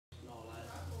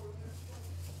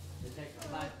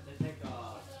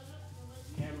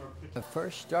I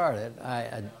first started,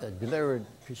 I delivered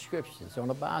prescriptions on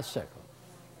a bicycle.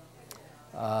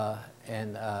 Of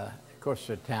course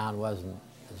the town wasn't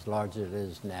as large as it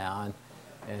is now,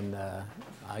 and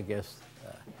I guess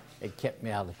it kept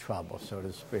me out of trouble, so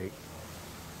to speak.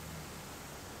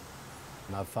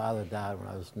 My father died when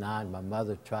I was 9. My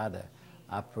mother tried to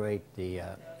operate the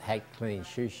hat cleaning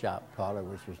shoe shop parlor,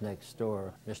 which was next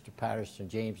door. Mr. Patterson,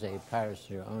 James A.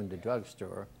 Patterson, who owned the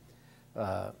drugstore,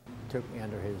 took me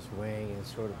under his wing and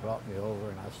sort of brought me over,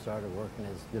 and I started working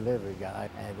as a delivery guy.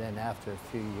 And then after a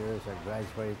few years, I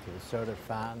graduated to the soda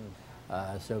fountain.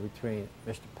 So between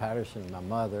Mr. Patterson and my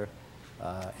mother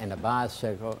and a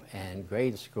bicycle and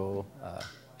grade school,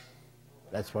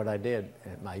 that's what I did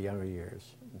in my younger years.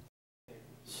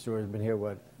 The store's been here,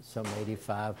 what, some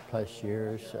 85 plus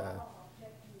years.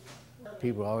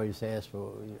 People always ask,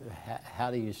 well,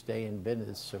 how do you stay in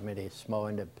business? So many small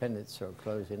independents are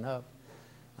closing up.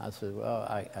 I said, well,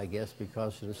 I guess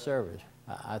because of the service.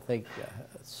 I think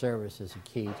service is the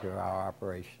key to our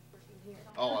operation.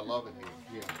 Oh, I love it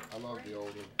here. Yeah, I love the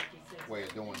older way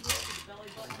of doing things.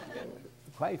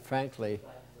 Quite frankly,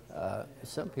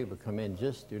 some people come in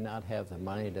just do not have the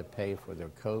money to pay for their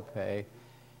copay.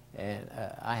 And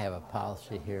I have a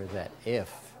policy here that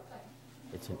if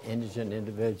it's an indigent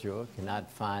individual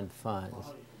cannot find funds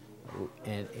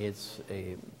and it's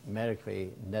a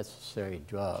medically necessary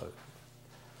drug,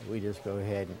 we just go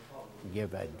ahead and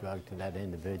give that drug to that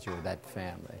individual, that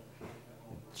family.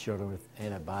 Children with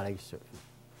antibiotics,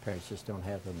 parents just don't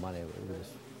have the money. We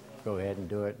just go ahead and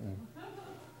do it and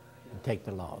take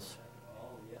the loss.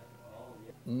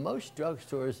 Most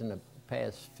drugstores in the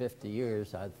past 50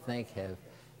 years, I think, have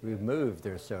removed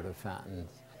their soda fountains.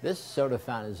 This soda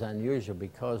fountain is unusual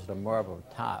because of the marble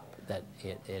top that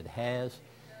it has.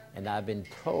 And I've been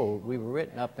told, we were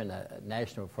written up in a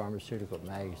national pharmaceutical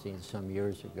magazine some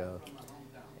years ago.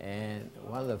 And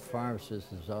one of the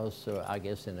pharmacists is also, I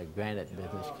guess, in the granite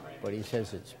business, but he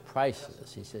says it's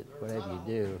priceless. He said, whatever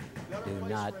you do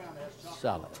not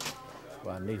sell it.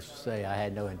 Well, needless to say, I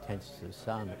had no intentions of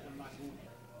selling it.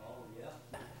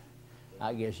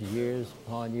 I guess years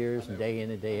upon years and day in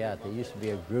and day out, there used to be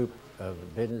a group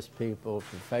of business people,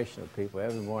 professional people,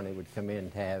 every morning would come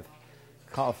in to have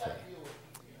coffee.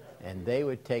 And they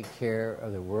would take care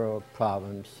of the world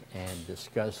problems and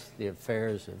discuss the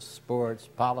affairs of sports,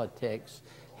 politics,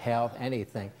 health,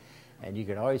 anything. And you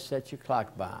could always set your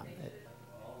clock by them.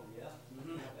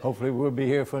 Hopefully we'll be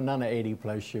here for another 80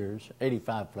 plus years,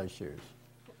 85 plus years.